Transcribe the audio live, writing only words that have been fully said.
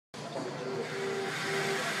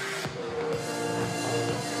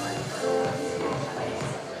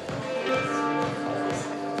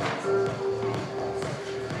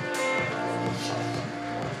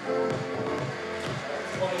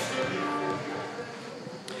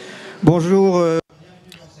Bonjour.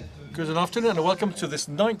 Good afternoon and welcome to this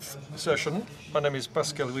 9th session. My name is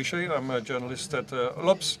Pascal Huichet. I'm a journalist at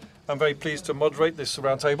l'Obs. I'm very pleased to moderate this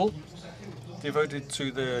roundtable devoted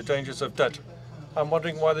to the dangers of debt. I'm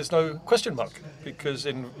wondering why there's no question mark, because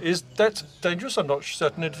is debt dangerous? I'm not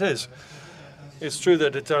certain it is. It's true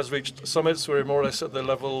that it has reached summits. We're more or less at the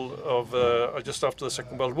level of just after the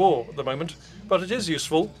Second World War at the moment, but it is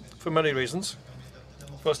useful for many reasons.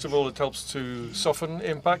 First of all, it helps to soften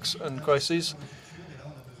impacts and crises,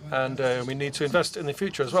 and we need to invest in the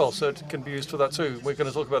future as well, so it can be used for that too. We're going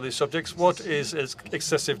to talk about these subjects. What is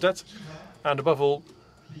excessive debt? And above all,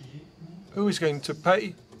 who is going to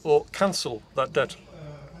pay or cancel that debt?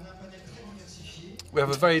 We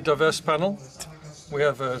have a very diverse panel. We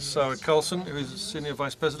have Sarah Carlson, who is Senior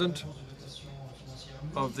Vice President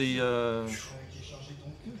of the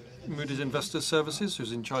Moody's Investor Services,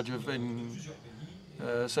 who's in charge of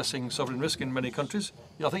assessing sovereign risk in many countries.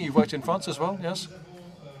 I think you've worked in France as well, yes?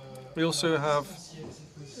 We also have,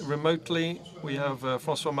 remotely, we have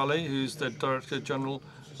François Mallet, who's the Director General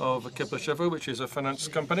of Kepler Chevreux, which is a finance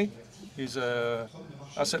company. He's an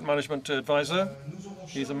asset management advisor.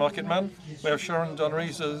 He's a market man. We have Sharon Donnery,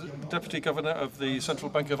 who's a Deputy Governor of the Central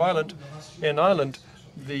Bank of Ireland. In Ireland,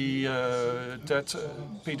 the debt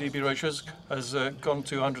PDB ratios has gone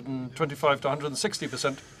to 125 to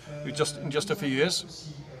 160% in just a few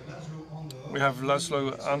years. We have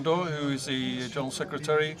Laszlo Andor, who is the General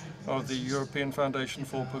Secretary of the European Foundation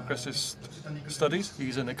for Progressive Studies.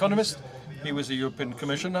 He's an economist. He was the European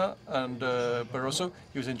Commissioner under Barroso.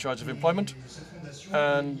 He was in charge of employment.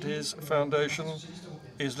 And his foundation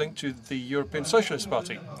is linked to the European Socialist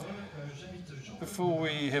Party. Before we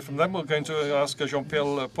hear from them, we're going to ask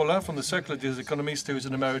Jean-Pierre Paulin from the Cercle des Économistes, who is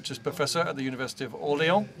an emeritus professor at the University of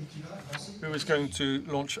Orléans, who is going to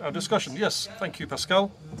launch our discussion. Yes, thank you,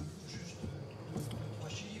 Pascal.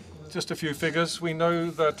 Just a few figures. We know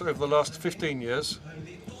that over the last 15 years,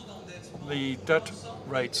 the debt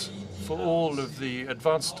rates for all of the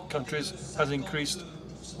advanced countries has increased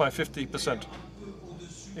by 50%.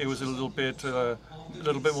 It was a little bit more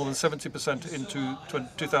than 70% in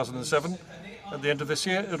 2007. At the end of this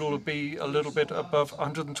year, it will be a little bit above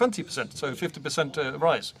 120%, so 50%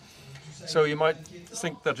 rise. So you might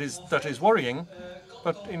think that is worrying,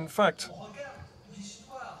 but in fact,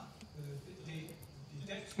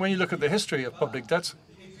 when you look at the history of public debt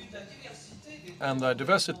and the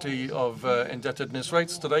diversity of indebtedness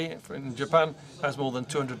rates today, in Japan has more than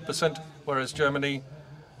 200%, whereas Germany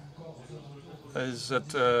is at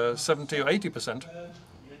 70 or 80%.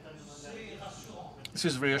 This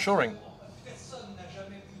is reassuring.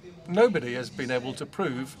 Nobody has been able to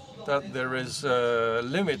prove that there is a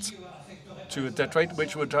limit to a debt rate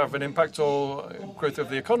which would have an impact on growth of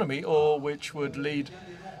the economy or which would lead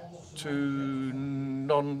to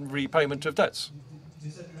non-repayment of debts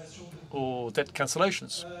or debt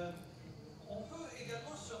cancellations.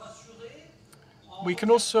 We can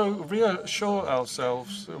also reassure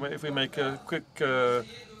ourselves if we make a quick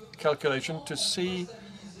calculation to see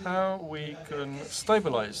how we can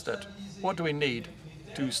stabilize debt. What do we need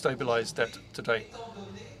to stabilize debt today?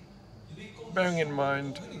 Bearing in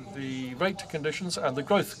mind the rate conditions and the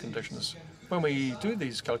growth conditions. When we do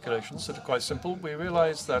these calculations that are quite simple, we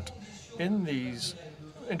realize that in these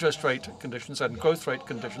interest rate conditions and growth rate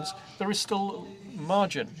conditions, there is still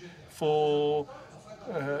margin for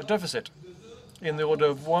deficit in the order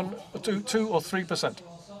of 1, 2 or 3%.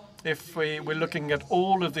 If we're looking at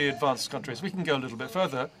all of the advanced countries, we can go a little bit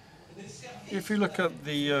further. If you look at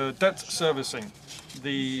the debt servicing,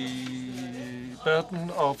 the burden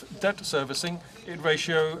of debt servicing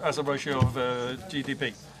as a ratio of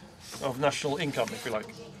GDP, of national income, if you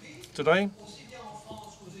like. Today,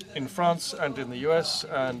 in France and in the US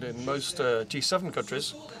and in most G7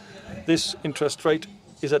 countries, this interest rate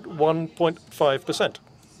is at 1.5%.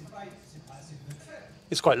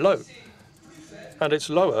 It's quite low, and it's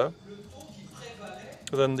lower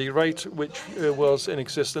than the rate which was in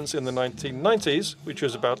existence in the 1990s, which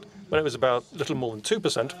was when it was about little more than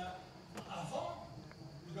 2%,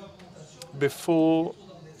 before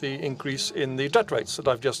the increase in the debt rates that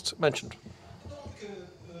I've just mentioned.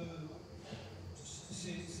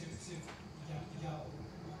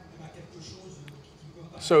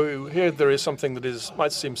 So here there is something that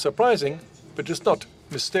might seem surprising, but it's not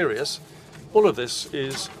mysterious. All of this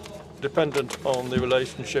is dependent on the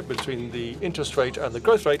relationship between the interest rate and the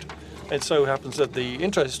growth rate. It so happens that the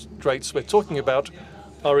interest rates we're talking about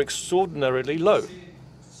are extraordinarily low.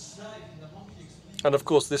 And of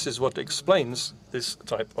course, this is what explains this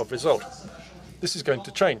type of result. This is going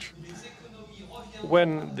to change.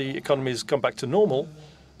 When the economies come back to normal,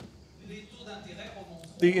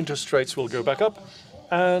 the interest rates will go back up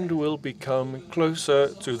and will become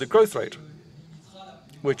closer to the growth rate,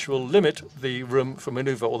 which will limit the room for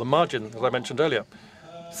maneuver, or the margin, as I mentioned earlier.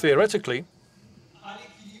 Theoretically,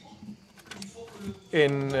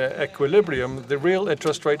 in equilibrium, the real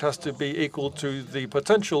interest rate has to be equal to the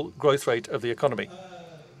potential growth rate of the economy.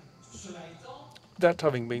 That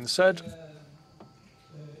having been said,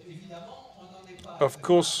 of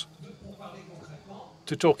course,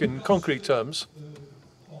 to talk in concrete terms,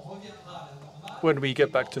 when we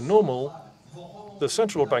get back to normal, the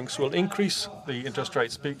central banks will increase the interest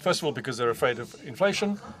rates, first of all because they're afraid of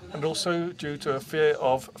inflation, and also due to a fear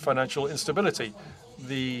of financial instability.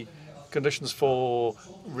 The conditions for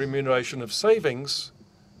remuneration of savings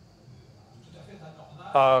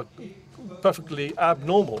are perfectly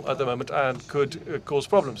abnormal at the moment and could cause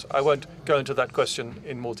problems. I won't go into that question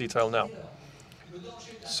in more detail now.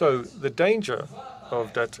 So the danger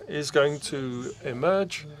of debt is going to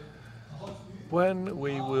emerge when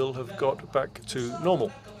we will have got back to normal.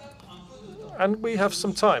 And we have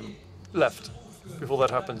some time left before that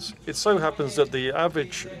happens. It so happens that the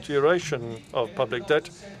average duration of public debt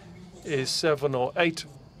is 7 or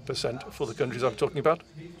 8% for the countries I'm talking about.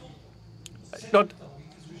 Not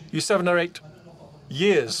you 7 or 8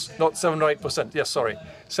 years, not 7 or 8%. Yes, sorry,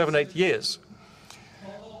 7, 8 years.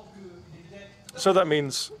 So that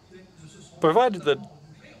means, provided that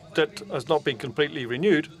debt has not been completely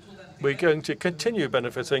renewed, we're going to continue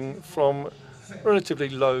benefiting from relatively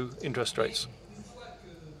low interest rates.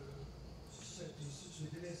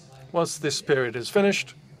 Once this period is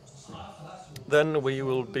finished, then we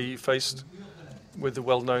will be faced with the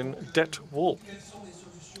well-known debt wall.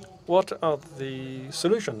 What are the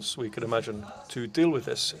solutions we could imagine to deal with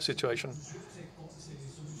this situation?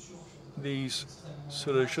 These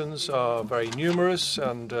solutions are very numerous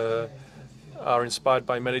and are inspired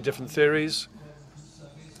by many different theories.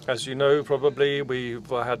 As you know, probably, we've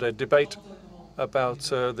had a debate about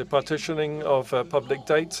the partitioning of public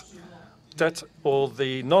debt or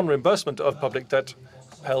the non-reimbursement of public debt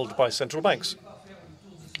held by central banks.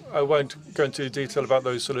 I won't go into detail about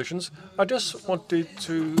those solutions. I just wanted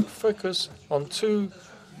to focus on two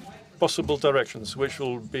possible directions, which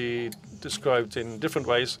will be described in different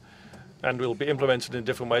ways and will be implemented in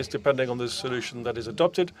different ways depending on the solution that is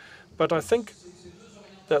adopted. But I think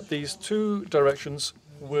that these two directions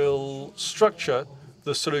will structure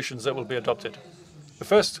the solutions that will be adopted. The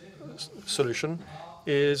first solution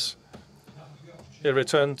is a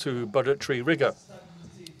return to budgetary rigor.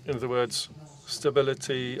 In other words,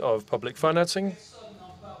 stability of public financing.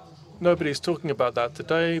 Nobody's talking about that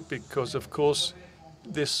today because, of course,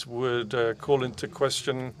 this would call into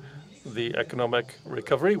question the economic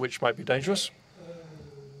recovery, which might be dangerous.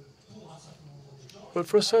 But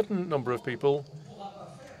for a certain number of people,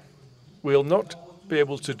 we'll not be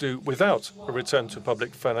able to do without a return to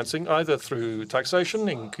public financing, either through taxation,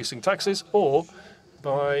 increasing taxes, or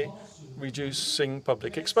by reducing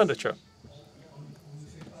public expenditure.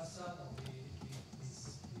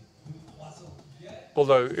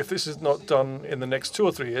 Although, if this is not done in the next 2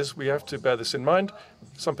 or 3 years, we have to bear this in mind.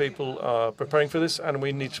 Some people are preparing for this, and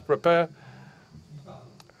we need to prepare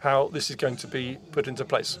how this is going to be put into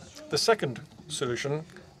place. The second solution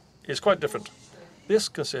is quite different. This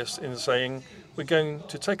consists in saying we're going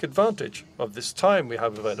to take advantage of this time we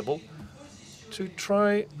have available to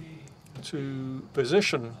try to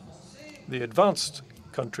position the advanced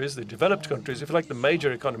countries, the developed countries, if you like, the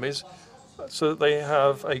major economies, so that they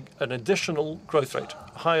have an additional growth rate,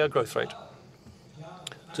 a higher growth rate.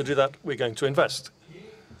 To do that, we're going to invest.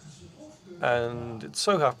 And it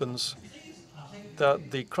so happens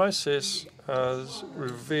that the crisis has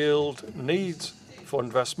revealed needs for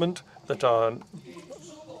investment that are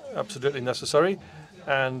absolutely necessary,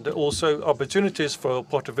 and also opportunities for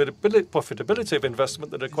profitability of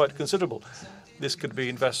investment that are quite considerable. This could be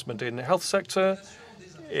investment in the health sector,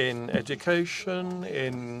 in education,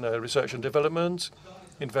 in research and development,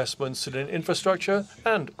 investments in infrastructure,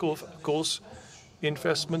 and, of course,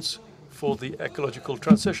 investments for the ecological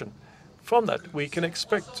transition. From that, we can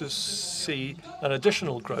expect to see an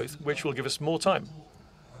additional growth, which will give us more time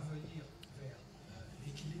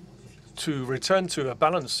to return to a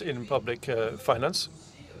balance in public finance.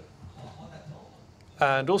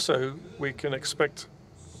 And also, we can expect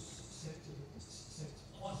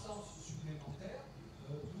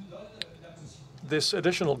this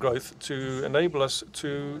additional growth to enable us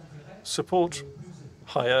to support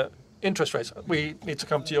higher interest rates. We need to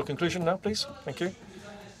come to your conclusion now, please. Thank you.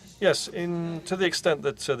 Yes, to the extent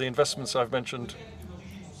that the investments I've mentioned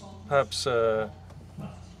perhaps are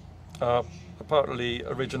partly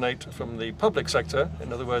originate from the public sector.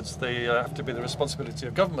 In other words, they have to be the responsibility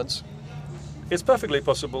of governments. It's perfectly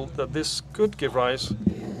possible that this could give rise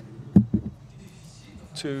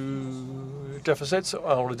to deficits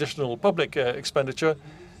or additional public expenditure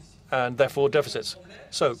and therefore deficits.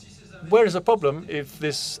 So where is the problem if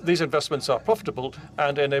these investments are profitable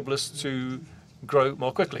and enable us to grow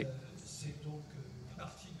more quickly?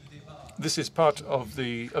 This is part of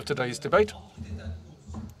today's debate.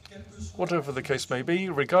 Whatever the case may be,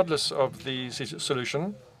 regardless of the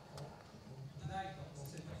solution,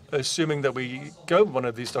 assuming that we go one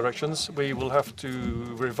of these directions, we will have to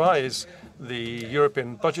revise the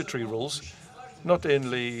European budgetary rules, not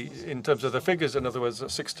only in terms of the figures, in other words,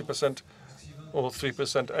 60% or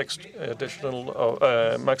 3% additional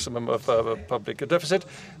maximum of public deficit,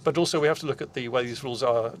 but also we have to look at the way these rules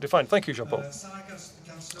are defined. Thank you, Jean-Paul.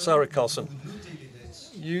 Sarah Carlson,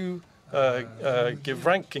 you give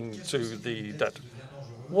ranking to the debt.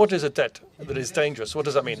 What is a debt that is dangerous? What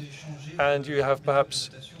does that mean? And you have perhaps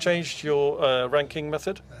changed your ranking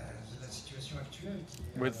method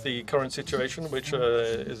with the current situation, which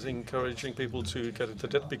is encouraging people to get into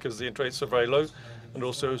debt because the interest rates are very low, and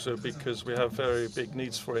also because we have very big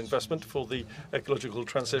needs for investment for the ecological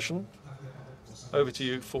transition. Over to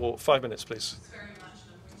you for 5 minutes, please.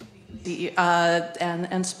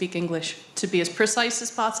 And speak English to be as precise as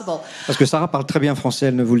possible. Parce que Sarah parle très bien français,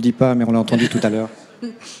 elle ne vous le dit pas, mais on l'a entendu tout à l'heure.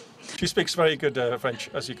 She speaks very good French,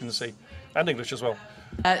 as you can see, and English as well.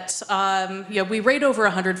 We rate over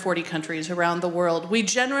 140 countries around the world. We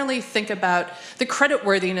generally think about the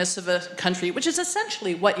creditworthiness of a country, which is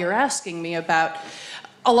essentially what you're asking me about,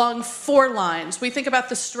 along 4 lines. We think about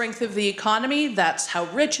the strength of the economy. That's how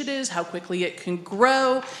rich it is, how quickly it can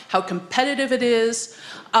grow, how competitive it is.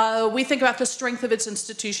 We think about the strength of its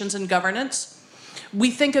institutions and governance. We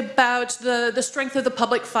think about the strength of the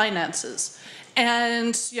public finances.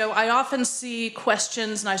 And I often see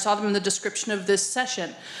questions, and I saw them in the description of this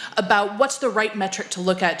session, about what's the right metric to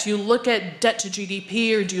look at. Do you look at debt to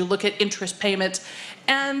GDP or do you look at interest payments?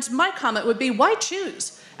 And my comment would be, why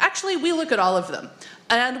choose? Actually, we look at all of them.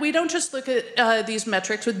 And we don't just look at these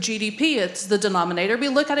metrics with GDP as the denominator. We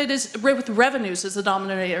look at it with revenues as the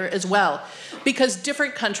denominator as well. Because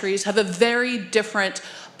different countries have a very different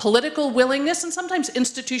political willingness and sometimes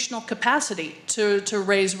institutional capacity to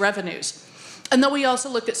raise revenues. And then we also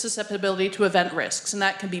look at susceptibility to event risks, and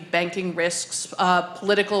that can be banking risks,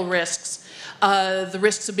 political risks, the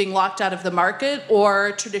risks of being locked out of the market,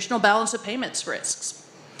 or traditional balance of payments risks.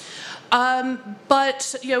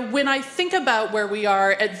 But when I think about where we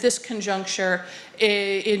are at this conjuncture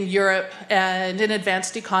in Europe and in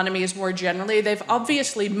advanced economies more generally, they've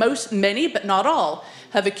obviously, many, but not all,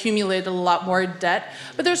 have accumulated a lot more debt,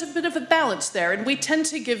 but there's a bit of a balance there, and we tend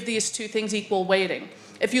to give these two things equal weighting.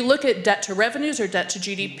 If you look at debt to revenues or debt to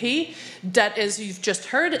GDP, debt, as you've just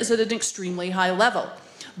heard, is at an extremely high level.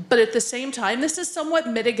 But at the same time, this is somewhat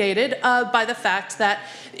mitigated by the fact that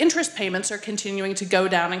interest payments are continuing to go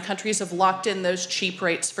down and countries have locked in those cheap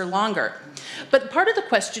rates for longer. But part of the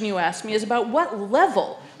question you asked me is about what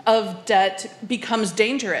level of debt becomes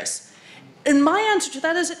dangerous. And my answer to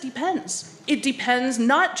that is it depends. It depends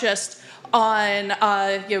not just on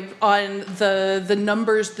the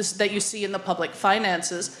numbers that you see in the public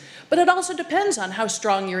finances, but it also depends on how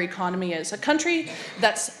strong your economy is. A country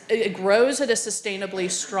that grows at a sustainably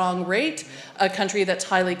strong rate, a country that's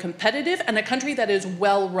highly competitive, and a country that is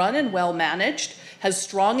well run and well managed, has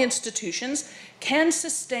strong institutions, can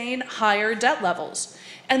sustain higher debt levels.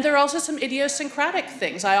 And there are also some idiosyncratic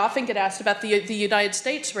things. I often get asked about the United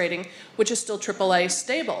States rating, which is still AAA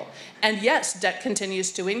stable. And yes, debt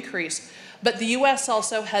continues to increase. But the US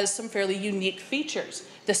also has some fairly unique features.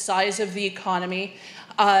 The size of the economy,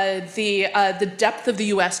 the depth of the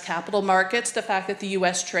US capital markets, the fact that the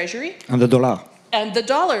US Treasury. And the dollar. And the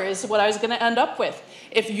dollar is what I was going to end up with.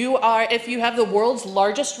 If you have the world's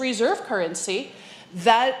largest reserve currency,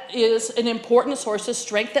 that is an important source of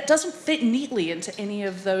strength that doesn't fit neatly into any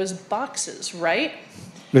of those boxes, right?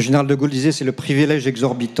 Le général de Gaulle disait c'est le privilège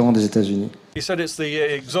exorbitant des États-Unis. He said it's the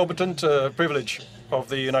exorbitant privilege of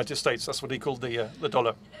the United States. That's what he called the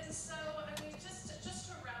dollar.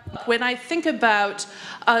 When I think about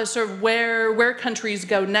sort of where countries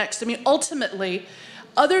go next, I mean, ultimately,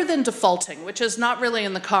 other than defaulting, which is not really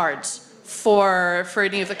in the cards for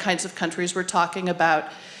any of the kinds of countries we're talking about,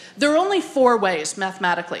 there are only 4 ways,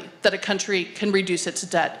 mathematically, that a country can reduce its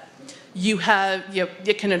debt.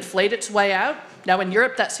 It can inflate its way out. Now, in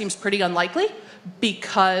Europe, that seems pretty unlikely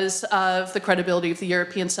because of the credibility of the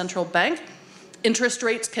European Central Bank. Interest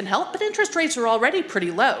rates can help, but interest rates are already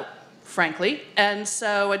pretty low frankly, and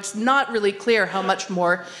so it's not really clear how much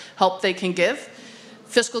more help they can give,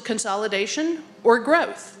 fiscal consolidation or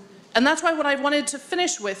growth. And that's why what I wanted to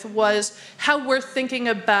finish with was how we're thinking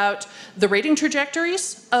about the rating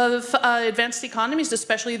trajectories of advanced economies,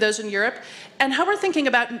 especially those in Europe, and how we're thinking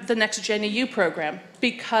about the next Gen EU program.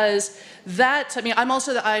 Because that, I mean,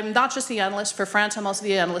 I'm not just the analyst for France, I'm also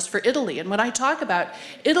the analyst for Italy. And when I talk about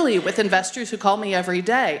Italy with investors who call me every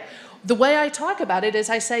day, the way I talk about it is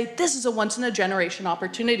I say, this is a once-in-a-generation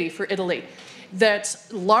opportunity for Italy.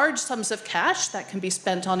 That's large sums of cash that can be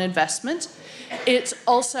spent on investment. It's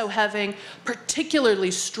also having particularly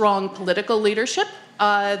strong political leadership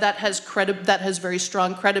that has very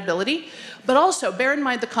strong credibility. But also, bear in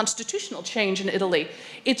mind the constitutional change in Italy.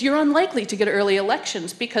 You're unlikely to get early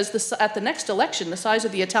elections because at the next election, the size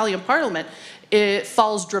of the Italian parliament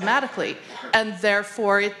falls dramatically. And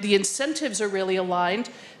therefore, the incentives are really aligned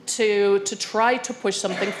to try to push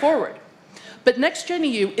something forward. But Next Gen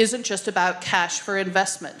EU isn't just about cash for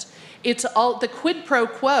investment. It's all the quid pro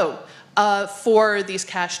quo for these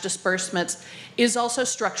cash disbursements is also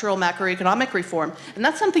structural macroeconomic reform. And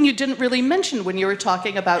that's something you didn't really mention when you were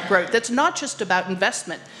talking about growth. That's not just about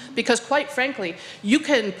investment, because quite frankly, you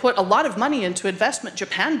can put a lot of money into investment.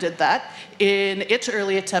 Japan did that in its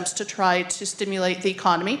early attempts to try to stimulate the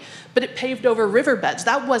economy, but it paved over riverbeds.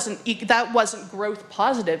 That wasn't growth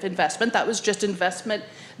positive investment. That was just investment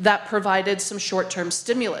that provided some short-term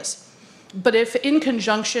stimulus. But if in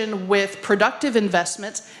conjunction with productive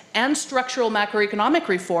investments and structural macroeconomic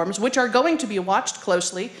reforms, which are going to be watched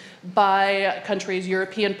closely by countries'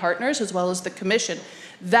 European partners as well as the Commission,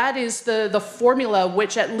 that is the formula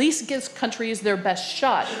which at least gives countries their best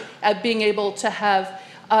shot at being able to have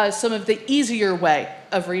some of the easier way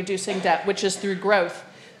of reducing debt, which is through growth,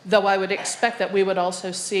 though I would expect that we would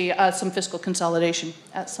also see some fiscal consolidation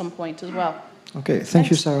at some point as well. Okay, thank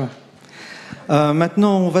you, Sarah.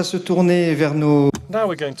 Maintenant, on va se tourner vers nos... Now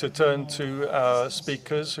we're going to turn to our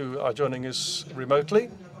speakers who are joining us remotely.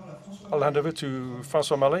 I'll hand over to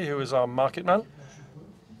François Mallet, who is our market man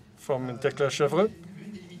from Declerc-Chevreux.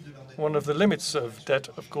 One of the limits of debt,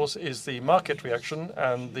 of course, is the market reaction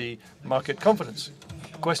and the market confidence.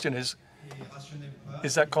 The question is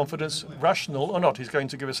that confidence rational or not? He's going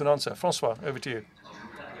to give us an answer. François, over to you.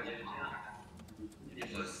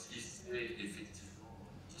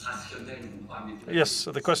 Yes,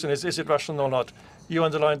 so the question is it rational or not? You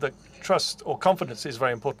underlined that trust or confidence is a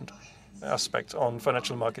very important aspect on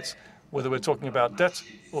financial markets, whether we're talking about debt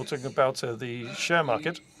or talking about the share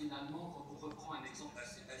market.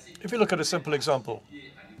 If you look at a simple example,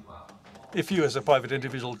 if you as a private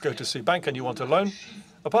individual go to see a bank and you want a loan,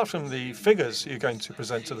 apart from the figures you're going to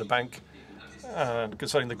present to the bank and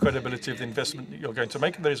concerning the credibility of the investment you're going to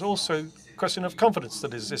make, there is also a question of confidence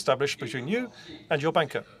that is established between you and your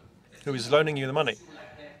banker, who is loaning you the money.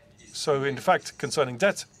 So in fact, concerning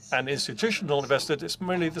debt and institutional investors, it's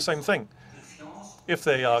merely the same thing. If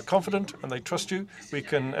they are confident and they trust you, we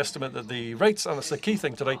can estimate that the rates, and that's the key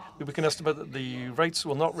thing today, we can estimate that the rates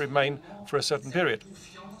will not remain for a certain period.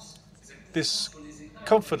 This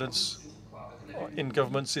confidence in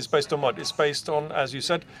governments is based on what? It's based on, as you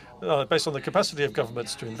said, based on the capacity of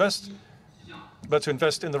governments to invest, but to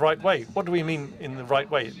invest in the right way. What do we mean in the right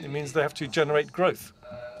way? It means they have to generate growth.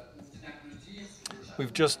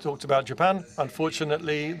 We've just talked about Japan.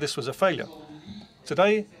 Unfortunately, this was a failure.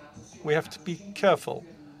 Today, we have to be careful.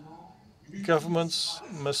 Governments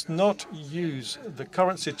must not use the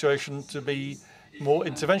current situation to be more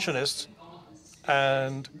interventionist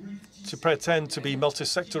and to pretend to be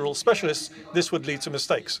multi-sectoral specialists. This would lead to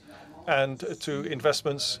mistakes and to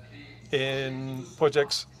investments in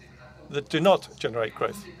projects that do not generate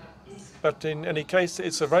growth. But in any case,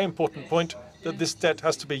 it's a very important point that this debt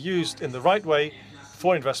has to be used in the right way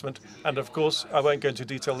for investment. And of course, I won't go into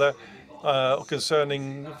detail there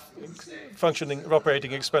concerning functioning or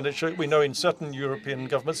operating expenditure. We know in certain European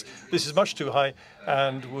governments this is much too high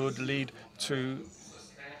and would lead to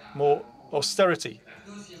more austerity.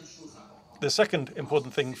 The second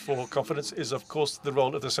important thing for confidence is, of course, the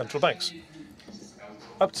role of the central banks.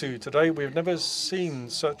 Up to today, we've never seen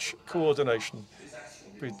such coordination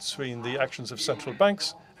between the actions of central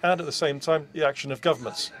banks and, at the same time, the action of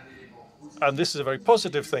governments. And this is a very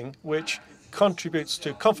positive thing, which contributes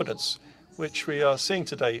to confidence, which we are seeing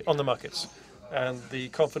today on the markets, and the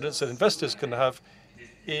confidence that investors can have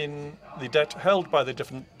in the debt held by the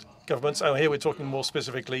different governments. And here we're talking more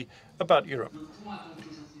specifically about Europe.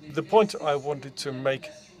 The point I wanted to make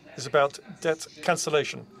is about debt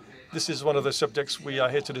cancellation. This is one of the subjects we are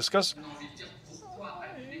here to discuss.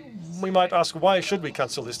 We might ask, why should we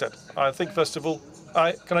cancel this debt? I think, first of all,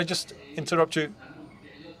 can I just interrupt you?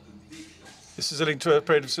 this is linked to a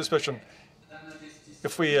period of suspicion.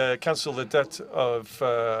 If we cancel the debt of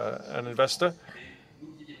an investor,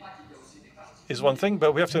 is one thing,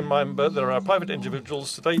 but we have to remember there are private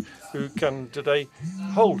individuals today who can today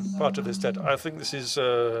hold part of this debt. I think this is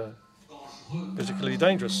particularly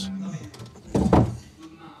dangerous.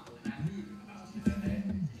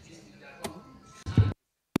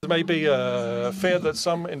 There may be a fear that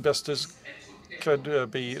some investors could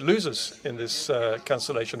be losers in this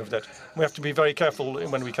cancellation of debt. We have to be very careful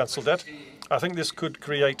when we cancel debt. I think this could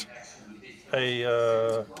create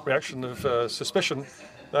a reaction of suspicion.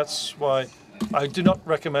 That's why I do not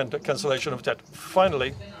recommend a cancellation of debt.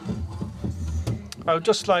 Finally, I would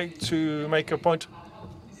just like to make a point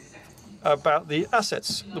about the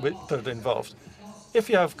assets that are involved. If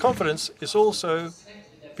you have confidence, it's also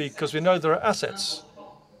because we know there are assets,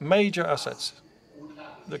 major assets,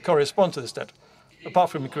 that correspond to this debt,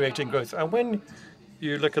 apart from creating growth. And when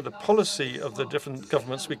you look at the policy of the different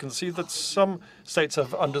governments, we can see that some states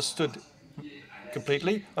have understood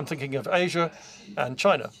completely. I'm thinking of Asia and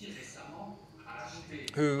China,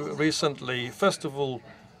 who recently, first of all,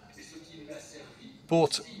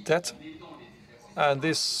 bought debt, and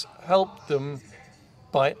this helped them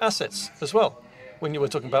buy assets as well. When you were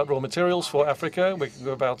talking about raw materials for Africa, we can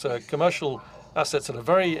go about commercial assets that are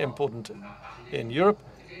very important in Europe,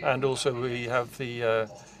 and also we have the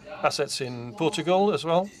assets in Portugal as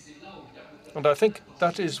well. And I think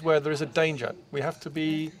that is where there is a danger. We have to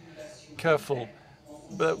be careful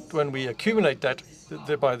that when we accumulate debt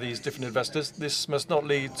by these different investors, this must not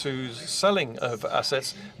lead to selling of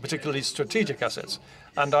assets, particularly strategic assets.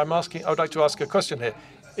 And I would like to ask a question here.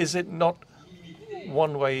 Is it not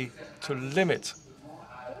one way to limit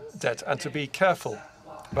debt and to be careful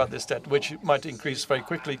about this debt, which might increase very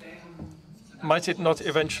quickly? Might it not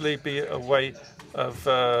eventually be a way of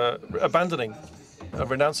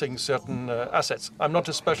renouncing certain assets? I'm not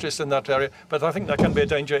a specialist in that area, but I think there can be a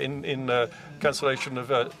danger in cancellation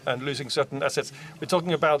of and losing certain assets. We're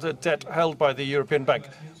talking about a debt held by the European Bank.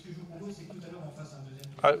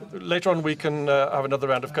 Later on, we can have another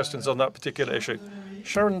round of questions on that particular issue.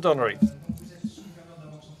 Sharon Donnery,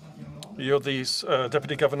 you're the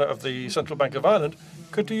Deputy Governor of the Central Bank of Ireland.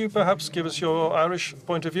 Could you perhaps give us your Irish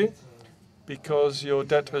point of view? Because your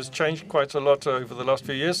debt has changed quite a lot over the last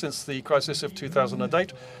few years since the crisis of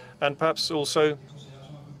 2008, and perhaps also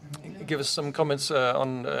give us some comments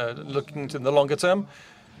on looking to the longer term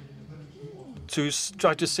to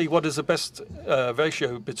try to see what is the best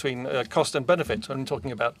ratio between cost and benefit when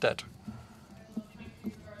talking about debt.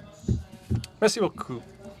 Merci beaucoup.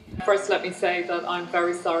 First, let me say that I'm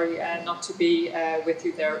very sorry not to be with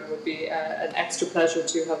you there. It would be an extra pleasure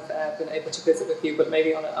to have been able to visit with you, but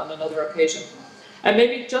maybe on another occasion. And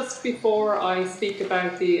maybe just before I speak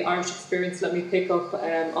about the Irish experience, let me pick up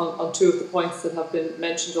on two of the points that have been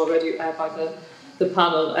mentioned already by the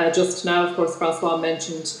panel. Just now, of course, Francois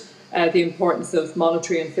mentioned the importance of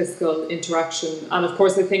monetary and fiscal interaction. And of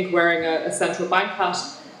course, I think wearing a central bank hat,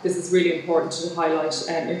 this is really important to highlight,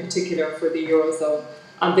 in particular for the Eurozone.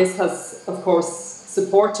 And this has, of course,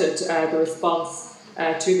 supported the response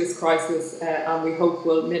to this crisis, and we hope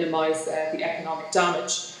will minimise the economic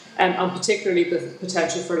damage, and particularly the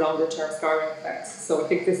potential for longer-term scarring effects. So I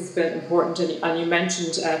think this has been important. And you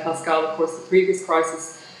mentioned, Pascal, of course, the previous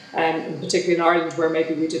crisis, particularly in Ireland, where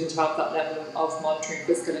maybe we didn't have that level of monetary and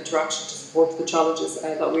fiscal interaction to support the challenges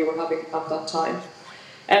that we were having at that time.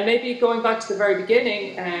 And maybe going back to the very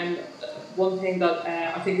beginning, one thing that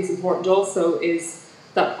I think is important also is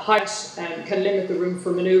that height can limit the room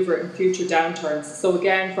for manoeuvre in future downturns. So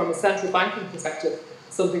again, from a central banking perspective,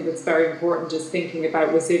 something that's very important is thinking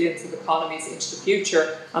about resilience of economies into the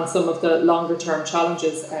future and some of the longer term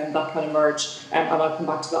challenges that can emerge, and I'll come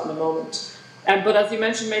back to that in a moment. But as you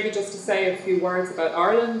mentioned, maybe just to say a few words about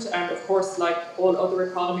Ireland, and of course, like all other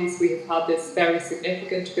economies, we have had this very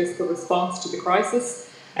significant fiscal response to the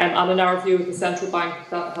crisis, and in our view of the central bank,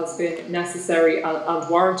 that has been necessary and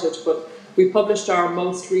warranted. But we published our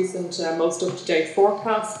most recent, most up-to-date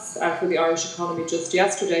forecasts for the Irish economy just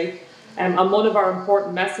yesterday. And one of our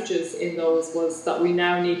important messages in those was that we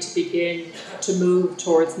now need to begin to move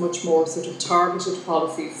towards much more sort of targeted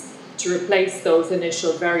policies to replace those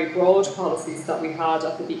initial very broad policies that we had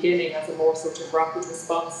at the beginning as a more sort of rapid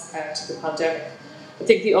response to the pandemic. I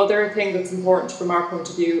think the other thing that's important from our point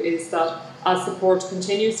of view is that as support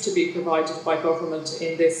continues to be provided by government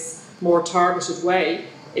in this more targeted way,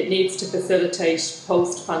 it needs to facilitate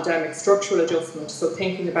post-pandemic structural adjustment, so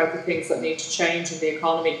thinking about the things that need to change in the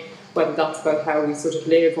economy, whether that's about how we sort of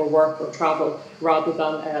live or work or travel, rather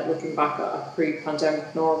than looking back at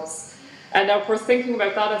pre-pandemic norms. And now, of course, thinking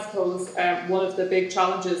about that, I suppose one of the big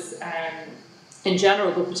challenges in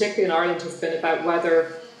general, but particularly in Ireland, has been about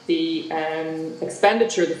whether the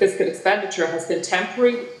expenditure, the fiscal expenditure, has been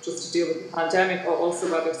temporary, just to deal with the pandemic, or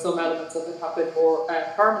also whether some elements of it have been more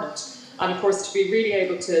permanent. And of course, to be really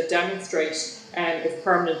able to demonstrate if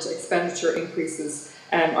permanent expenditure increases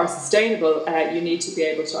are sustainable, you need to be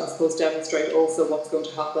able to, I suppose, demonstrate also what's going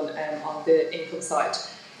to happen on the income side.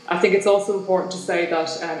 I think it's also important to say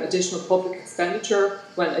that additional public expenditure,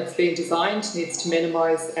 when it's being designed, needs to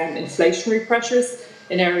minimise inflationary pressures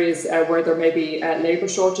in areas where there may be labour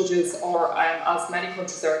shortages, or as many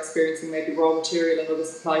countries are experiencing, maybe raw material and other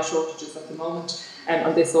supply shortages at the moment,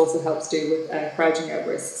 and this also helps deal with crowding out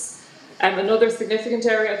risks. Another significant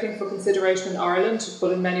area, I think, for consideration in Ireland,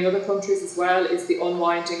 but in many other countries as well, is the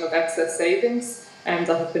unwinding of excess savings that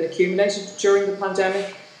have been accumulated during the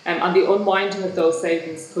pandemic. And the unwinding of those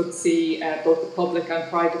savings could see both the public and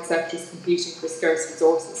private sectors competing for scarce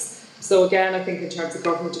resources. So again, I think in terms of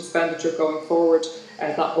government expenditure going forward,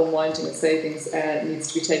 that unwinding of savings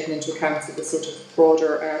needs to be taken into account in this sort of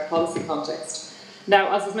broader policy context.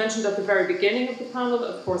 Now, as was mentioned at the very beginning of the panel,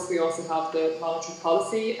 of course, we also have the monetary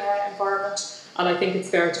policy environment, and I think it's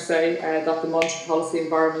fair to say that the monetary policy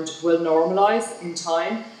environment will normalise in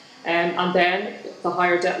time, and then the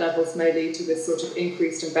higher debt levels may lead to this sort of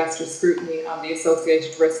increased investor scrutiny and the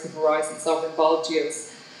associated risk of a rise in sovereign bond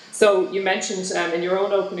yields. So you mentioned in your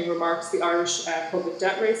own opening remarks the Irish public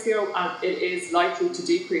debt ratio, and it is likely to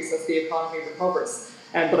decrease as the economy recovers.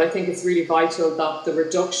 But I think it's really vital that the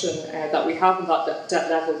reduction that we have in that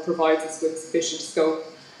debt level provides us with sufficient scope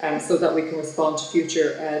so that we can respond to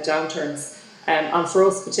future downturns. And for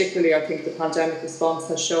us particularly, I think the pandemic response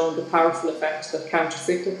has shown the powerful effect that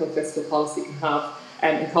counter-cyclical fiscal policy can have,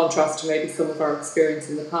 in contrast to maybe some of our experience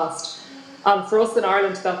in the past. And for us in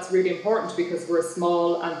Ireland, that's really important because we're a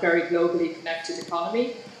small and very globally connected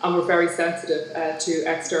economy, and we're very sensitive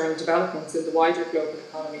to external developments in the wider global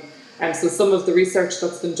economy. So some of the research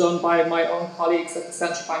that's been done by my own colleagues at the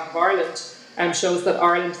Central Bank of Ireland shows that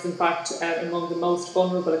Ireland is in fact among the most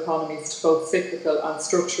vulnerable economies to both cyclical and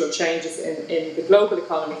structural changes in the global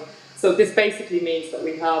economy. So this basically means that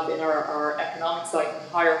we have in our economic cycle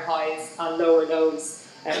higher highs and lower lows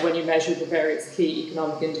when you measure the various key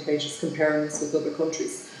economic indicators, comparing us with other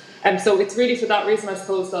countries. So it's really for that reason, I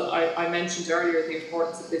suppose, that I mentioned earlier the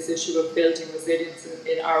importance of this issue of building resilience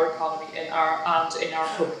in our economy and in our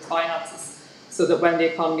public finances, so that when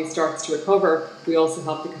the economy starts to recover, we also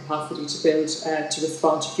have the capacity to build to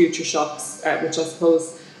respond to future shocks, which I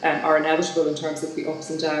suppose are inevitable in terms of the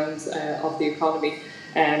ups and downs of the economy.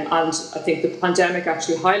 And I think the pandemic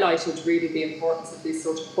actually highlighted really the importance of these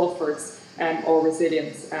sort of buffers or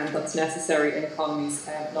resilience that's necessary in economies,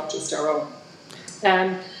 not just our own.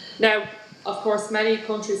 Now, of course, many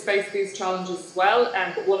countries face these challenges as well,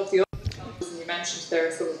 but one of the other challenges, and you mentioned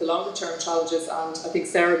there some of the longer term challenges, and I think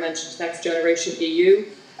Sarah mentioned Next Generation EU,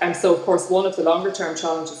 so of course one of the longer term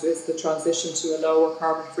challenges is the transition to a lower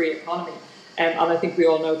carbon-free economy, and I think we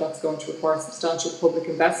all know that's going to require substantial public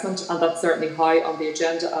investment, and that's certainly high on the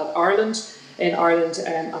agenda in Ireland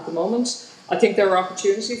at the moment. I think there are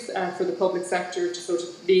opportunities for the public sector to sort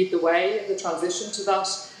of lead the way in the transition to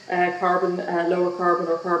that lower carbon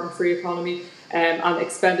or carbon-free economy, and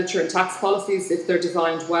expenditure and tax policies, if they're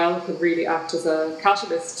designed well, can really act as a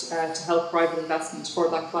catalyst to help private investment for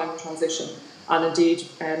that climate transition, and indeed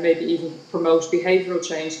maybe even promote behavioural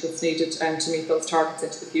change that's needed to meet those targets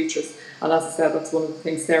into the future. And as I said, that's one of the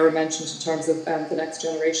things Sarah mentioned in terms of the Next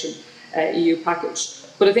Generation EU package.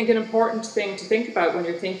 But I think an important thing to think about when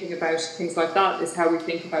you're thinking about things like that is how we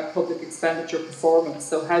think about public expenditure performance.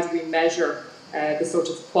 So how do we measure the sort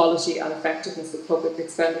of quality and effectiveness of public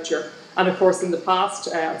expenditure? And of course in the past,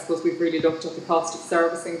 I suppose we've really looked at the cost of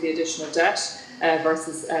servicing the additional debt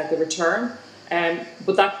versus the return.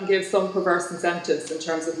 But that can give some perverse incentives in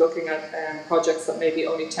terms of looking at projects that maybe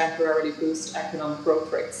only temporarily boost economic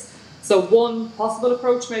growth rates. So one possible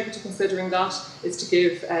approach maybe to considering that is to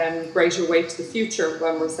give greater weight to the future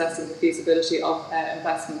when we're assessing the feasibility of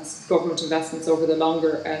government investments over the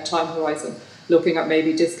longer time horizon, looking at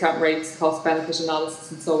maybe discount rates, cost-benefit analysis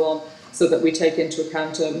and so on, so that we take into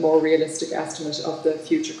account a more realistic estimate of the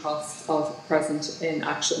future costs of present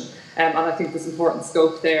inaction. And I think there's important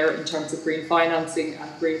scope there in terms of green financing and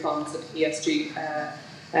green bonds and ESG,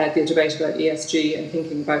 the debate about ESG and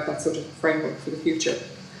thinking about that sort of framework for the future.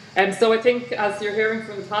 So I think, as you're hearing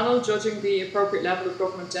from the panel, judging the appropriate level of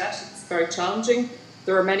government debt, it's very challenging.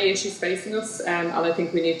 There are many issues facing us, and I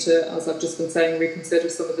think we need to, as I've just been saying, reconsider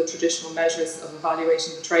some of the traditional measures of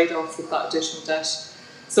evaluating the trade-offs of that additional debt.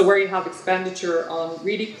 So where you have expenditure on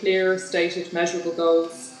really clear, stated, measurable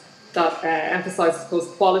goals that emphasise, I suppose,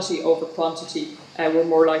 quality over quantity, we're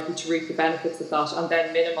more likely to reap the benefits of that and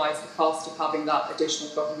then minimise the cost of having that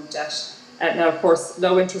additional government debt. Now, of course,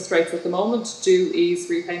 low interest rates at the moment do ease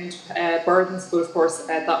repayment burdens, but of course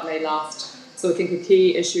that may last. So I think a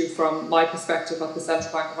key issue from my perspective at the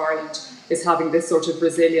Central Bank of Ireland is having this sort of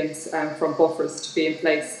resilience from buffers to be in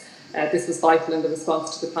place. This was vital in the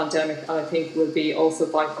response to the pandemic, and I think will be also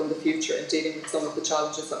vital in the future in dealing with some of the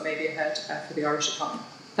challenges that may be ahead for the Irish economy.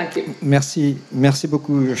 Thank you. Merci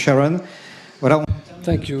beaucoup, Sharon. Voilà.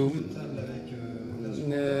 Thank you.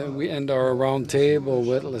 We end our round table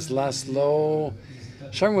with Laszlo.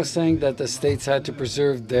 Sharon was saying that the states had to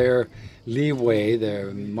preserve their leeway,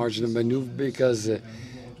 their margin of maneuver, because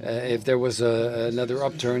if there was another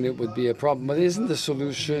upturn, it would be a problem. But isn't the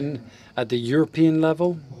solution at the European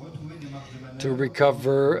level to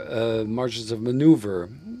recover margins of maneuver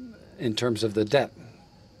in terms of the debt?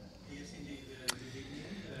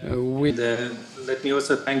 Let me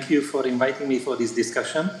also thank you for inviting me for this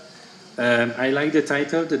discussion. I like the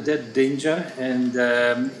title, The Debt Danger, and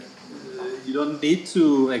you don't need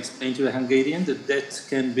to explain to a Hungarian that debt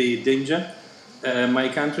can be danger. My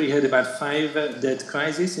country had about 5 debt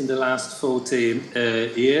crises in the last 40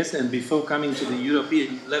 years, and before coming to the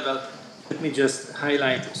European level, let me just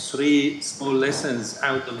highlight 3 small lessons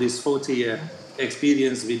out of this 40-year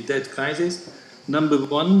experience with debt crisis. Number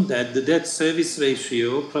 1, that the debt service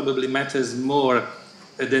ratio probably matters more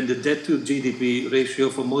than the debt to GDP ratio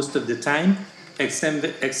for most of the time,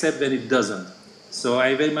 except when it doesn't. So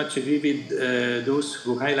I very much agree with those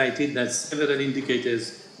who highlighted that several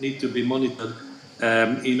indicators need to be monitored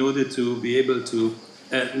in order to be able to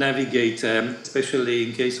navigate, especially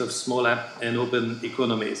in case of smaller and open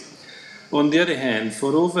economies. On the other hand,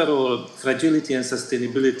 for overall fragility and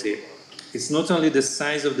sustainability, it's not only the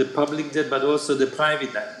size of the public debt, but also the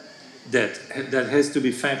private debt that has to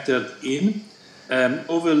be factored in.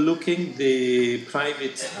 Overlooking the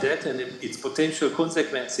private debt and its potential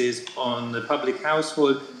consequences on the public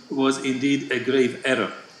household was indeed a grave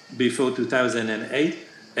error before 2008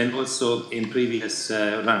 and also in previous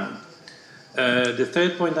round. The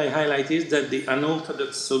third point I highlight is that the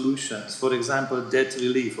unorthodox solutions, for example, debt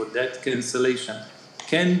relief or debt cancellation,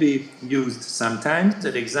 can be used sometimes.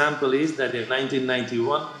 An example is that in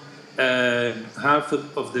 1991, half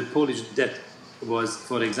of the Polish debt was,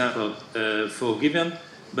 for example, forgiven,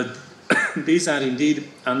 but these are indeed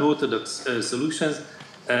unorthodox solutions.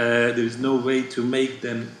 There is no way to make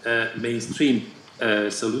them mainstream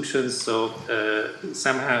solutions, so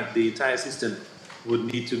somehow the entire system would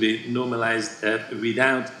need to be normalized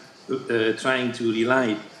without trying to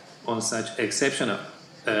rely on such exceptional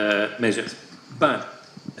measures. But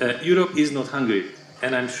Europe is not Hungary,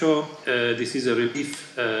 and I'm sure this is a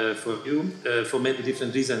relief for you for many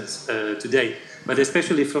different reasons today, but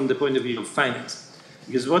especially from the point of view of finance.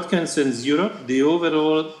 Because what concerns Europe, the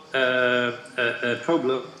overall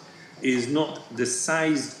problem is not the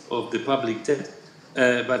size of the public debt,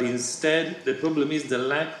 but instead the problem is the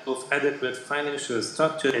lack of adequate financial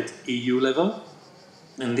structure at EU level,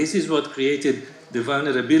 and this is what created the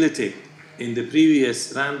vulnerability in the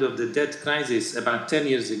previous round of the debt crisis about 10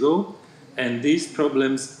 years ago, and these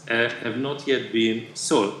problems have not yet been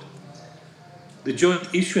solved. The joint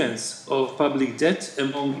issuance of public debt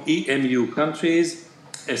among EMU countries,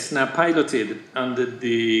 as now piloted under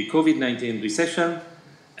the COVID-19 recession,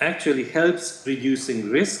 actually helps reducing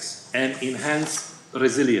risks and enhance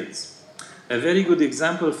resilience. A very good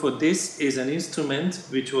example for this is an instrument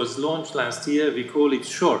which was launched last year. We call it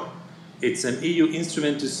SHORE. It's an EU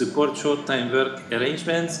instrument to support short-time work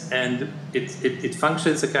arrangements, and it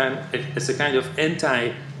functions as a kind of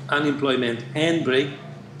anti-unemployment handbrake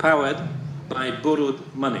powered by borrowed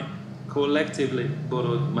money, collectively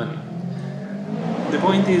borrowed money. The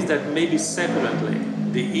point is that maybe separately,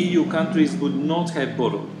 the EU countries would not have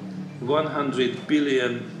borrowed 100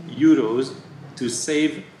 billion euros to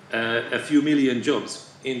save a few million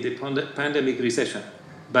jobs in the pandemic recession,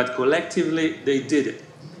 but collectively they did it.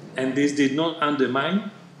 And this did not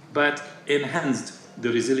undermine, but enhanced the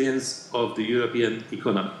resilience of the European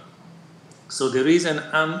economy. So there is an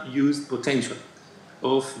unused potential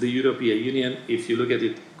of the European Union if you look at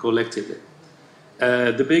it collectively.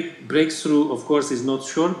 The big breakthrough, of course, is not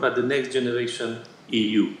SURE, but the next generation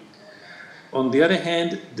EU. On the other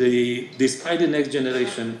hand, despite the next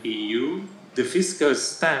generation EU, the fiscal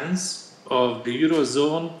stance of the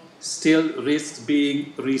Eurozone still risks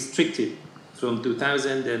being restricted from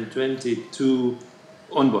 2022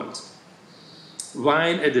 onwards.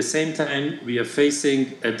 While at the same time we are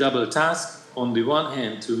facing a double task, on the one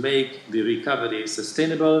hand to make the recovery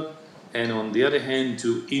sustainable, and on the other hand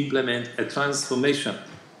to implement a transformation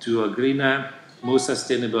to a greener, more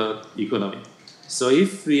sustainable economy. So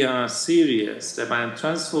if we are serious about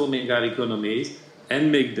transforming our economies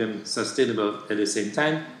and make them sustainable at the same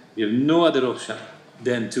time, we have no other option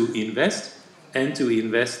than to invest, and to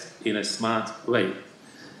invest in a smart way.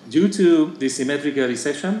 Due to the symmetrical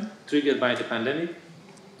recession triggered by the pandemic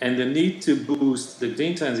and the need to boost the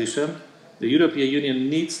green transition, the European Union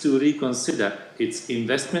needs to reconsider its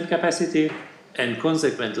investment capacity and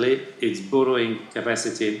consequently its borrowing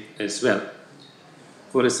capacity as well.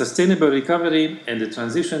 For a sustainable recovery and the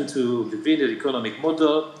transition to the greener economic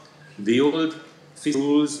model, the old fiscal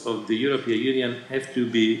rules of the European Union have to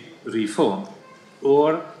be reformed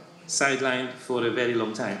or sidelined for a very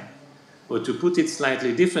long time. Or to put it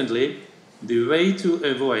slightly differently, the way to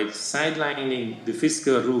avoid sidelining the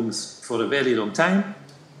fiscal rules for a very long time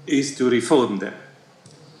is to reform them.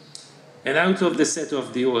 And out of the set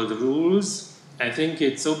of the old rules, I think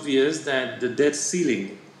it's obvious that the debt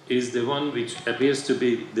ceiling is the one which appears to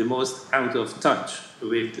be the most out of touch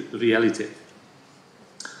with reality.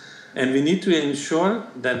 And we need to ensure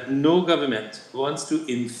that no government wants to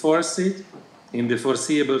enforce it in the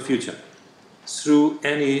foreseeable future through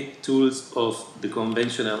any tools of the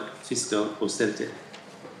conventional fiscal austerity.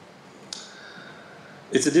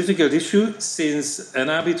 It's a difficult issue since an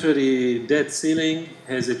arbitrary debt ceiling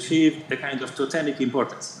has achieved a kind of totemic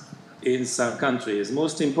importance in some countries.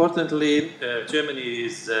 Most importantly, Germany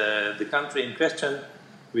is the country in question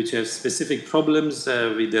which has specific problems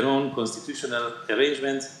with their own constitutional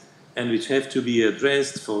arrangements and which have to be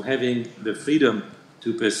addressed for having the freedom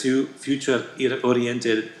to pursue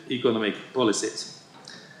future-oriented economic policies.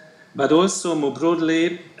 But also, more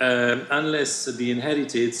broadly, unless the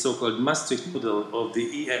inherited so-called Maastricht model of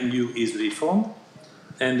the EMU is reformed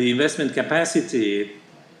and the investment capacity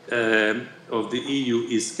of the EU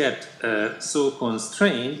is kept so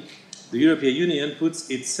constrained, the European Union puts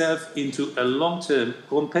itself into a long-term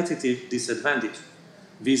competitive disadvantage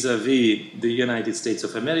vis-à-vis the United States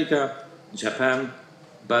of America, Japan,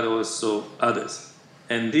 but also others.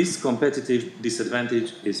 And this competitive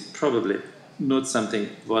disadvantage is probably not something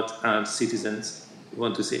what our citizens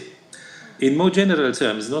want to see. In more general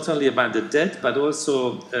terms, not only about the debt, but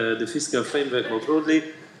also the fiscal framework more broadly,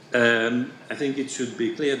 I think it should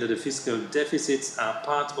be clear that the fiscal deficits are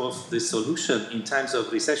part of the solution in times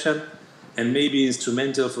of recession and may be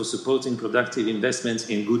instrumental for supporting productive investments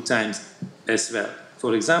in good times as well.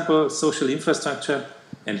 For example, social infrastructure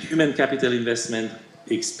and human capital investment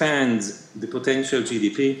expands the potential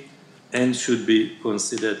GDP and should be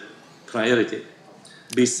considered priority.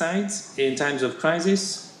 Besides, in times of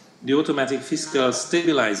crisis, the automatic fiscal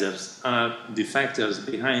stabilizers are the factors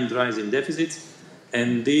behind rising deficits,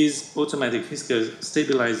 and these automatic fiscal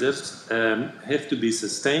stabilizers have to be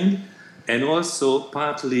sustained and also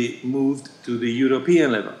partly moved to the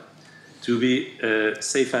European level to be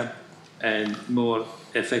safer and more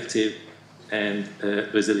effective and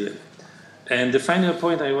resilient. And the final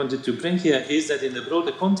point I wanted to bring here is that in the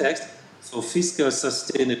broader context, for fiscal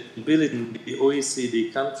sustainability in the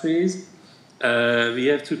OECD countries, we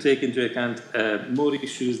have to take into account more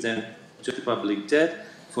issues than just public debt.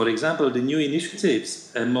 For example, the new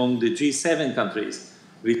initiatives among the G7 countries,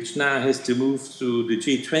 which now has to move to the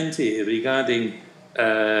G20 regarding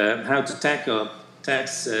how to tackle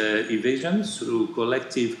tax evasion through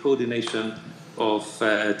collective coordination of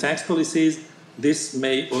tax policies. This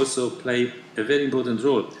may also play a very important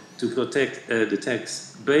role to protect the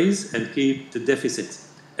tax base and keep the deficit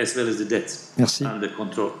as well as the debts under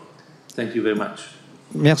control. Thank you very much.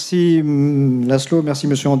 Merci Laszlo, merci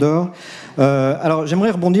Monsieur Andor. Alors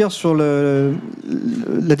j'aimerais rebondir sur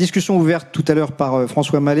la discussion ouverte tout à l'heure par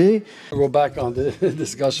François Mallet. Go back on the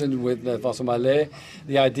discussion with François Mallet,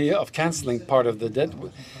 the idea of cancelling part of the debt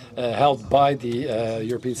held by the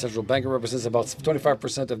European Central Bank. It represents about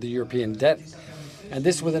 25% of the European debt. And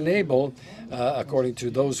this would enable, according to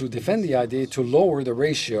those who defend the idea, to lower the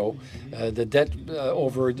ratio, the debt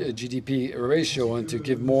over GDP ratio, and to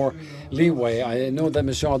give more leeway. I know that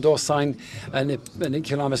Mr. Andor signed an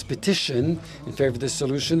economist petition in favor of this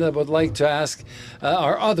solution. I would like to ask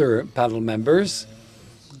our other panel members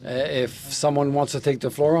if someone wants to take the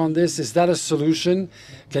floor on this. Is that a solution?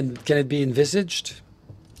 Can it be envisaged?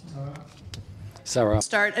 Sarah.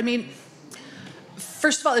 I mean,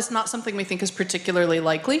 first of all, it's not something we think is particularly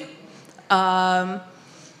likely,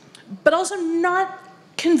 but also not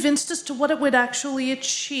convinced as to what it would actually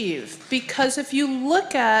achieve. Because if you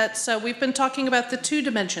look at, so we've been talking about the two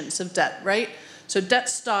dimensions of debt, right? So debt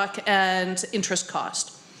stock and interest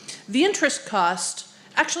cost. The interest cost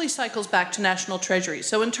actually cycles back to national treasuries.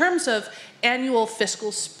 So in terms of annual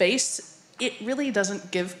fiscal space, it really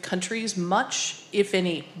doesn't give countries much, if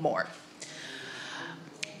any, more.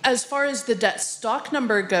 as far as the debt stock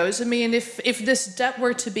number goes, I mean, if this debt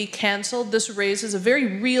were to be canceled, this raises a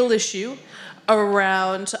very real issue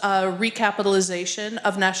around recapitalization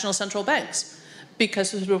of national central banks.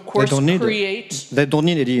 Because it would, of course, they don't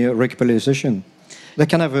need any recapitalization. They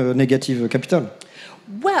can have a negative capital.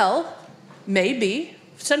 Well, maybe.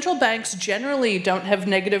 Central banks generally don't have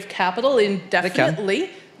negative capital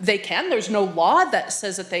indefinitely. They can. There's no law that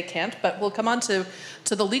says that they can't, but we'll come on to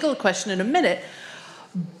the legal question in a minute.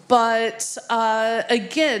 But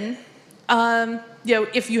again, you know,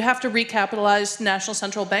 if you have to recapitalize national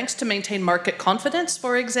central banks to maintain market confidence,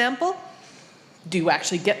 for example, do you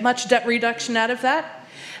actually get much debt reduction out of that?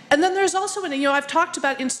 And then there's also, you know, I've talked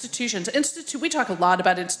about institutions. We talk a lot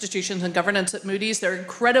about institutions and governance at Moody's. They're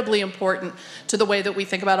incredibly important to the way that we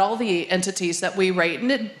think about all the entities that we rate.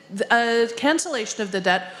 And cancellation of the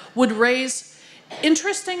debt would raise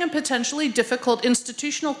interesting and potentially difficult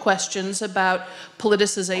institutional questions about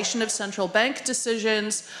politicization of central bank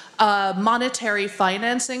decisions, monetary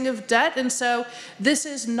financing of debt. And so this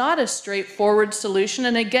is not a straightforward solution.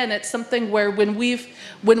 And again, it's something where when we've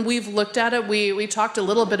looked at it, we talked a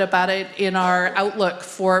little bit about it in our outlook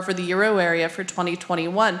for the euro area for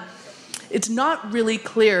 2021. It's not really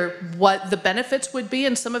clear what the benefits would be,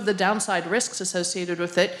 and some of the downside risks associated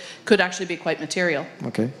with it could actually be quite material.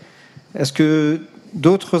 Okay. Est-ce que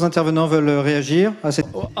d'autres intervenants veulent réagir à cette...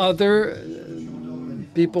 Other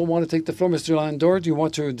people want to take the floor? Mr. Landor, do you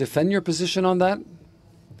want to defend your position on that?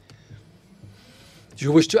 Do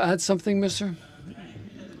you wish to add something, Mr.?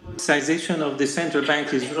 Politicization of the central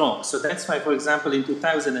bank is wrong. So that's why, for example, in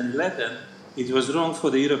 2011, it was wrong for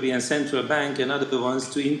the European Central Bank and other ones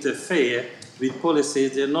to interfere with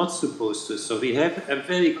policies they're not supposed to. So we have a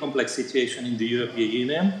very complex situation in the European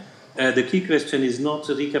Union. The key question is not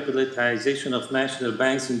the recapitalization of national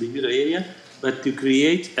banks in the euro area, but to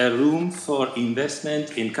create a room for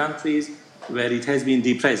investment in countries where it has been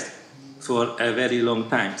depressed for a very long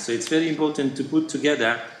time. So it's very important to put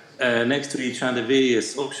together next to each other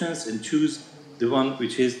various options and choose the one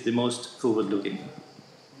which is the most forward-looking.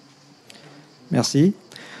 Merci.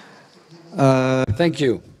 Thank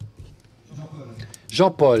you.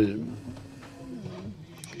 Jean-Paul.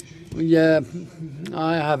 Yeah,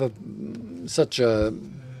 I have such a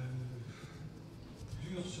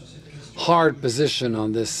hard position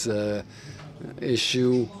on this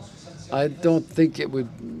issue. I don't think it would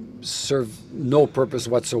serve no purpose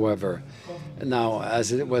whatsoever. Now,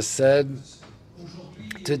 as it was said,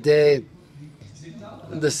 today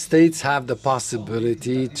the states have the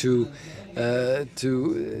possibility to get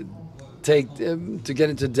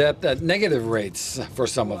into debt at negative rates for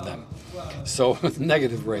some of them. So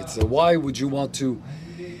negative rates. So why would you want to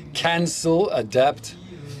cancel a debt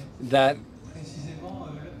that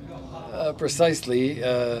precisely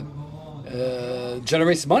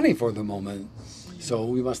generates money for the moment? So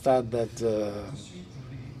we must add that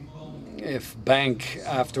if bank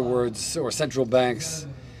afterwards or central banks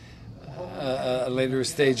at a later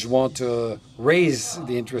stage want to raise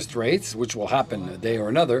the interest rates, which will happen a day or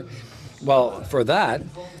another, well, for that,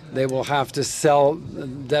 they will have to sell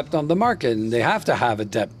debt on the market, and they have to have a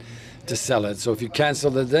debt to sell it. So if you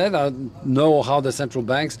cancel the debt, I don't know how the central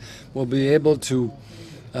banks will be able to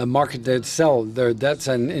sell their debts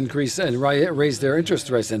and increase and raise their interest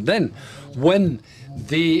rates. And then when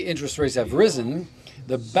the interest rates have risen,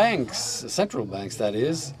 the banks, central banks that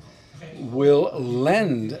is, will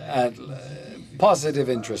lend at positive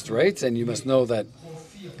interest rates, and you must know that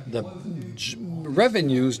the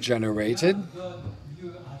revenues generated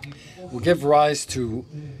will give rise to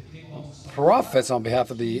profits on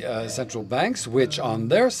behalf of the central banks, which on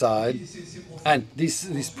their side, and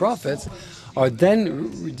these profits are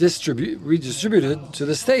then redistributed to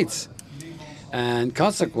the states. And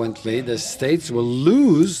consequently, the states will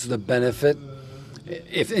lose the benefit,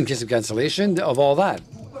 if in case of cancellation, of all that.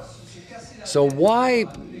 So why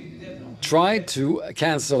try to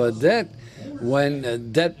cancel a debt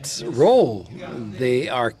when debts roll? They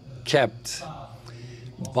are kept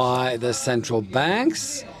by the central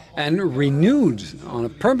banks and renewed on a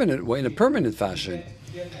permanent way, in a permanent fashion.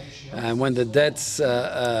 And when the debts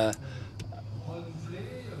at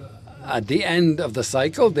the end of the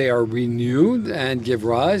cycle, they are renewed and give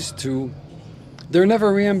rise to, they're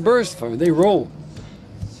never reimbursed for, they roll.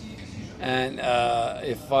 And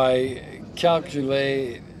if I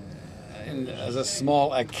calculate, as a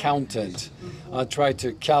small accountant, I try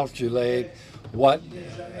to calculate what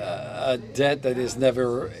a debt that is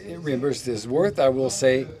never reimbursed is worth, I will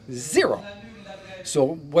say zero.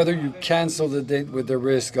 So whether you cancel the debt with the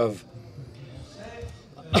risk of,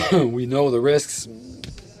 we know the risks,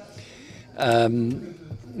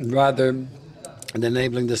 rather and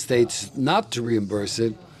enabling the states not to reimburse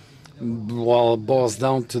it, well, boils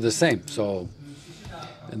down to the same. So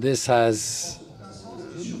this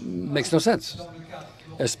makes no sense,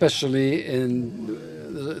 especially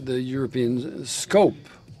in the European scope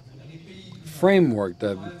framework.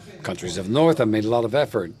 The countries of North have made a lot of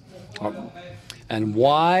effort. And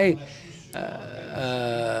why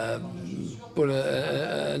put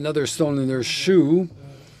another stone in their shoe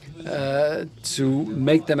to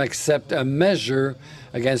make them accept a measure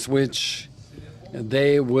against which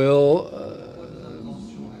they will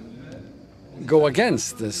go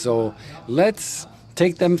against this? So let's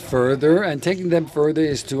take them further, and taking them further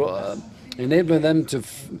is to enable them to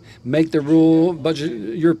make the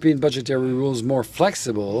European budgetary rules more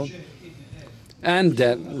flexible, and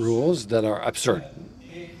debt rules that are absurd,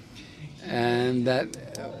 and that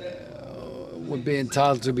would be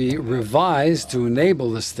entitled to be revised to enable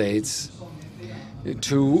the states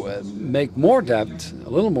to make more debt, a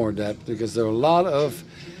little more debt, because there are a lot of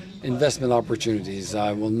investment opportunities.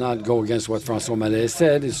 I will not go against what François Mallet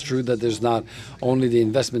said. It's true that there's not only the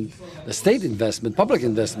investment, the state investment, public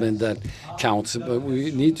investment that counts, but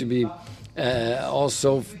we need to be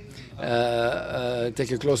also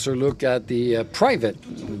take a closer look at the private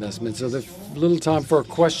investment. So there's little time for a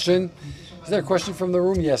question. Is there a question from the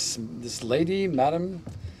room? Yes, this lady, madam.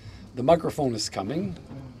 The microphone is coming.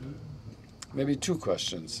 Maybe two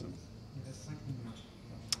questions.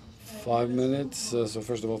 5 minutes. So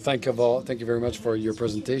first of all, thank you very much for your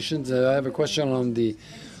presentations. I have a question on the.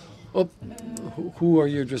 Oh, who are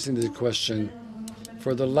you addressing the question?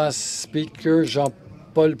 For the last speaker,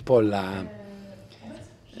 Jean-Paul Paulin.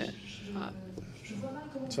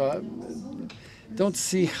 So I don't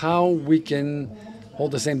see how we can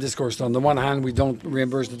hold the same discourse. On the one hand, we don't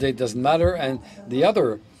reimburse the debt, doesn't matter, and the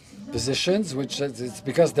other positions, which it's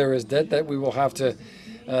because there is debt that we will have to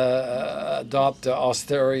adopt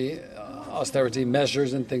austerity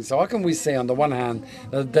measures and things. So how can we say on the one hand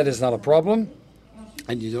that debt is not a problem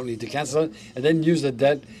and you don't need to cancel it, and then use the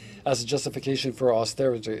debt as a justification for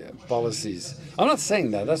austerity policies? I'm not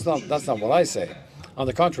saying that. That's not what I say. On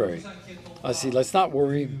the contrary, I see. Let's not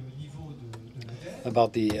worry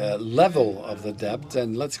about the level of the debt,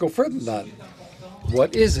 and let's go further than that.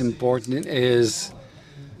 What is important is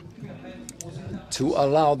to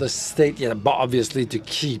allow the state, obviously, to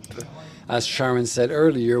keep, as Sharon said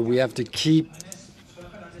earlier, we have to keep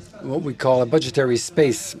what we call a budgetary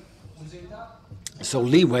space. So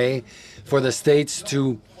leeway for the states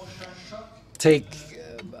to take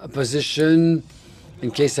a position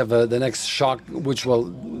in case of the next shock, which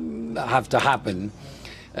will have to happen,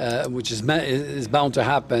 which is bound to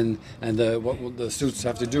happen, and what will the suits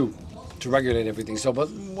have to do to regulate everything. So,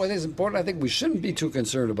 but what is important, I think we shouldn't be too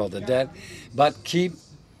concerned about the debt, but keep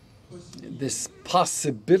this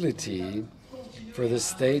possibility for the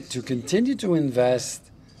state to continue to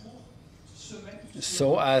invest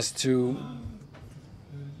so as to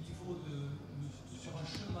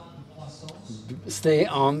stay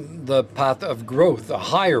on the path of growth, a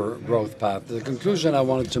higher growth path. The conclusion I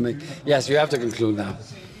wanted to make, yes, you have to conclude now.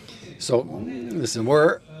 So, listen,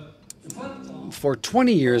 for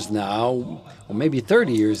 20 years now, or maybe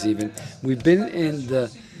 30 years even, we've been in the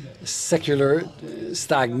secular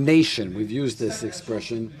stagnation. We've used this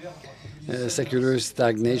expression, secular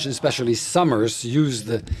stagnation, especially Summers used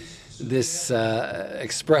this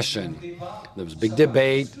expression. There was a big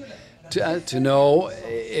debate to know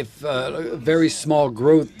if very small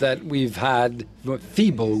growth that we've had,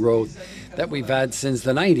 feeble growth that we've had since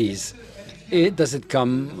the 90s, does it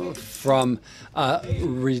come from a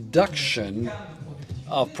reduction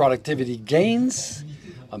of productivity gains,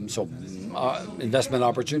 investment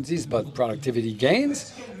opportunities, but productivity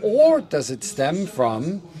gains, or does it stem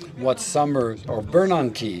from what Summers or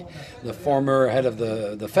Bernanke, the former head of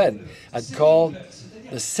the Fed, had called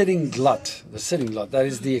the sitting glut? The sitting glut, that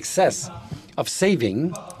is the excess of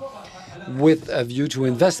saving with a view to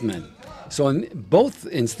investment. So in both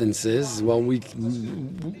instances, well, we're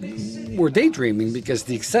daydreaming because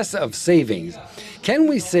the excess of savings. Can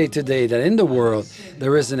we say today that in the world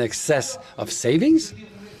there is an excess of savings?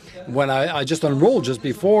 When I just unrolled just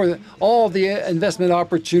before all the investment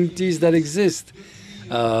opportunities that exist,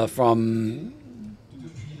 from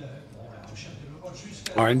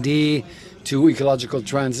R&D to ecological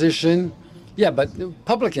transition. Yeah, but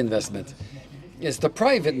public investment. It's the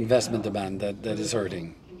private investment demand that is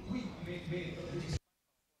hurting.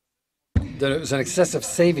 There's an excess of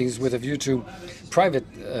savings with a view to private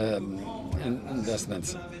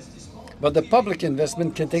investments. But the public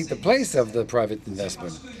investment can take the place of the private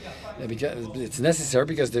investment. Because it's necessary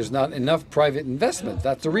because there's not enough private investment.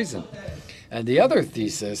 That's the reason. And the other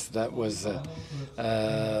thesis that was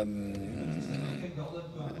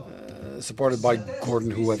supported by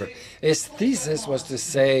Gordon, whoever, his thesis was to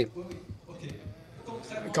say,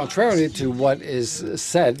 contrary to what is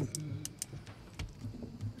said,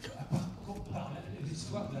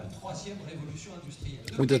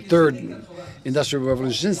 with the third industrial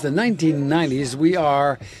revolution, since the 1990s, we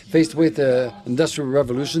are faced with an industrial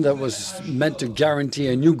revolution that was meant to guarantee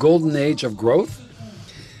a new golden age of growth,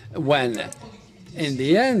 when in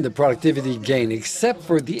the end, the productivity gain, except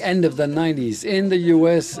for the end of the 90s in the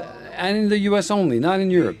US, and in the US only, not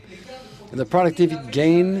in Europe, the productivity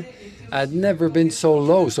gain had never been so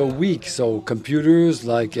low, so weak. So computers,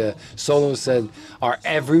 like Solo said, are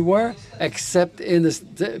everywhere except in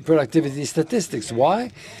the productivity statistics.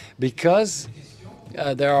 Why? Because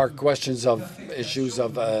there are questions of issues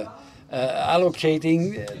of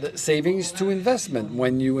allocating the savings to investment.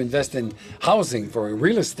 When you invest in housing for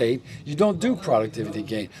real estate, you don't do productivity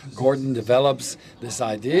gain. Gordon develops this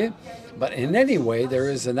idea, but in any way, there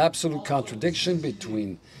is an absolute contradiction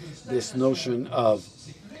between this notion of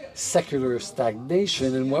secular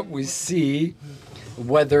stagnation and what we see,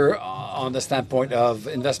 whether on the standpoint of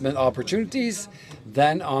investment opportunities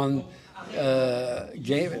than on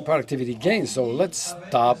productivity gains. So let's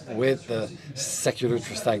stop with the secular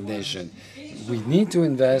stagnation. We need to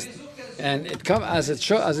invest, and it comes as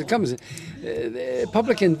it comes.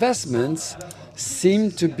 Public investments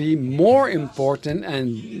seem to be more important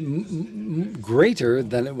and greater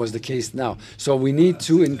than it was the case now. So we need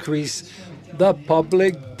to increase the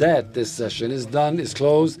public debt. This session is done, is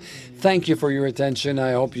closed. Thank you for your attention.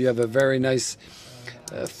 I hope you have a very nice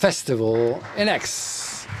festival in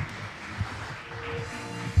X.